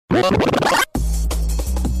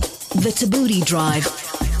The Tabooty Drive.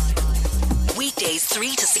 Weekdays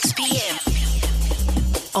 3 to 6 p.m.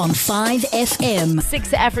 on 5FM.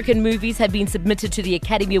 6 African movies have been submitted to the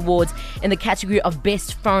Academy Awards in the category of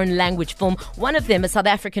Best Foreign Language Film. One of them, a South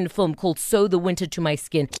African film called Sew the Winter to My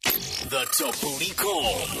Skin. The Tabooty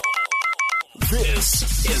Call. This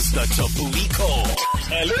is the Tabooty Call.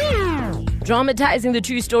 Hello. Dramatizing the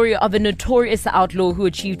true story of a notorious outlaw who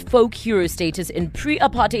achieved folk hero status in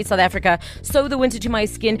pre-apartheid South Africa, Sew the Winter to My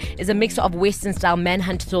Skin is a mix of Western-style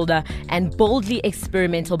manhunt thriller and boldly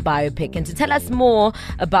experimental biopic. And to tell us more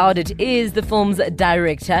about it is the film's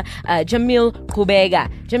director, Jahmil Qubeka.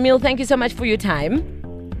 Jahmil, thank you so much for your time.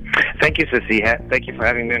 Thank you, Sissy. Thank you for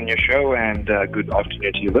having me on your show, and good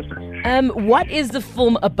afternoon to your listeners. What is the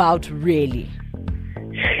film about, really?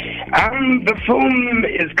 The film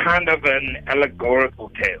is kind of an allegorical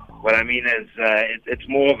tale. What I mean is it's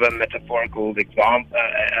more of a metaphorical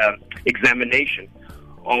examination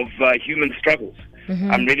of human struggles.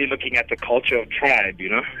 Mm-hmm. I'm really looking at the culture of tribe,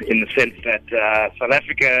 in the sense that South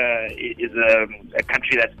Africa is a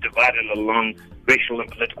country that's divided along racial and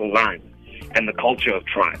political lines, and the culture of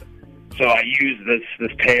tribe. So I use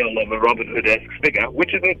this tale of a Robin Hood-esque figure,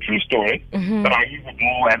 which is a true story, mm-hmm. but I use it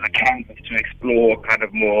more as a canvas to explore kind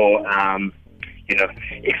of more,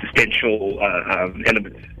 existential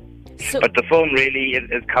elements. But the film really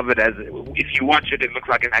is covered as, if you watch it, it looks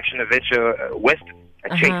like an action-adventure western,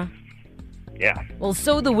 a chase. Yeah. Well,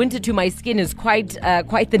 Sew the Winter to My Skin is quite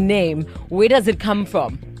the name. Where does it come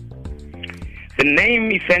from? The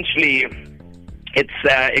name, essentially,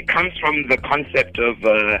 it comes from the concept of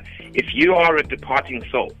if you are a departing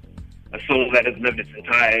soul, a soul that has lived its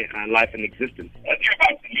entire life and existence, as you're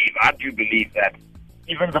about to leave, I do believe that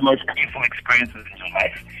even the most painful experiences in your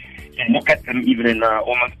life, you look at them even in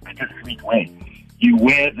almost a bittersweet way. You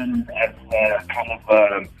wear them as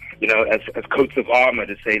as coats of armor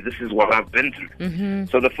to say, this is what I've been through. Mm-hmm.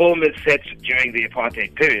 So the film is set during the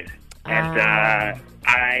apartheid period. And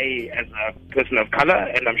I, as a person of color,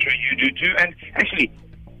 and I'm sure you do too, and actually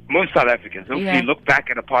most South Africans, hopefully look back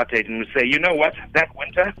at apartheid and will say, you know what, that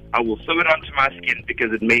winter, I will sew it onto my skin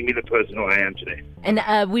because it made me the person who I am today.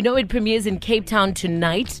 And we know it premieres in Cape Town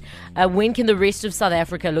tonight. When can the rest of South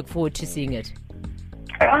Africa look forward to seeing it?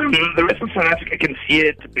 The rest of South Africa can see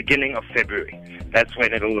it at the beginning of February. That's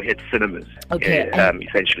when it'll hit cinemas,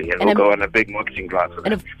 essentially. And we'll go on a big marketing drive for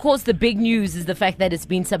that. And of course, the big news is the fact that it's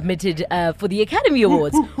been submitted for the Academy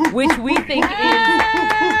Awards, which we think is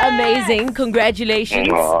amazing. Congratulations.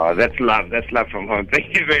 Oh, that's love. That's love from home.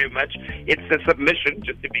 Thank you very much. It's a submission,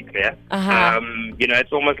 just to be clear.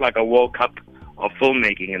 It's almost like a World Cup of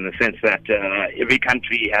filmmaking in the sense that every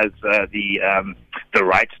country has the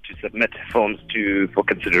right to submit films for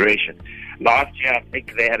consideration. Last year, I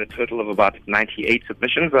think they had a total of about 98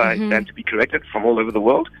 submissions, I stand to be corrected, from all over the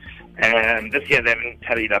world. And this year they haven't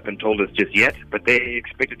tallied up and told us just yet, but they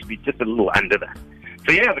expect it to be just a little under that.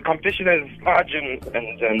 So yeah, the competition is large and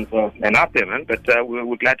out there, man, but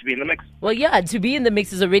we're glad to be in the mix. Well, yeah, to be in the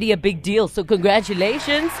mix is already a big deal, so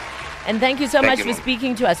congratulations. And thank you so much for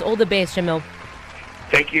speaking to us. All the best, Jahmil.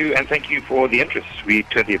 Thank you, and thank you for the interest. We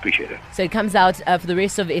totally appreciate it. So it comes out for the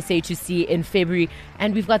rest of SA to see in February,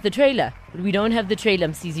 and we've got the trailer. But we don't have the trailer,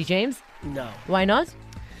 CZ James. No. Why not?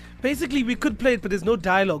 Basically, we could play it, but there's no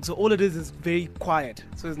dialogue, so all it is very quiet.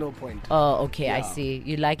 So there's no point. Oh, okay, yeah. I see.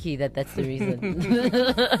 You're lucky that's the reason.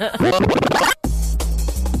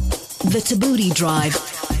 The Tabooty Drive.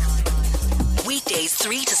 Weekdays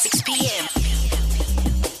 3 to 6 p.m.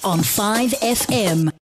 on 5FM.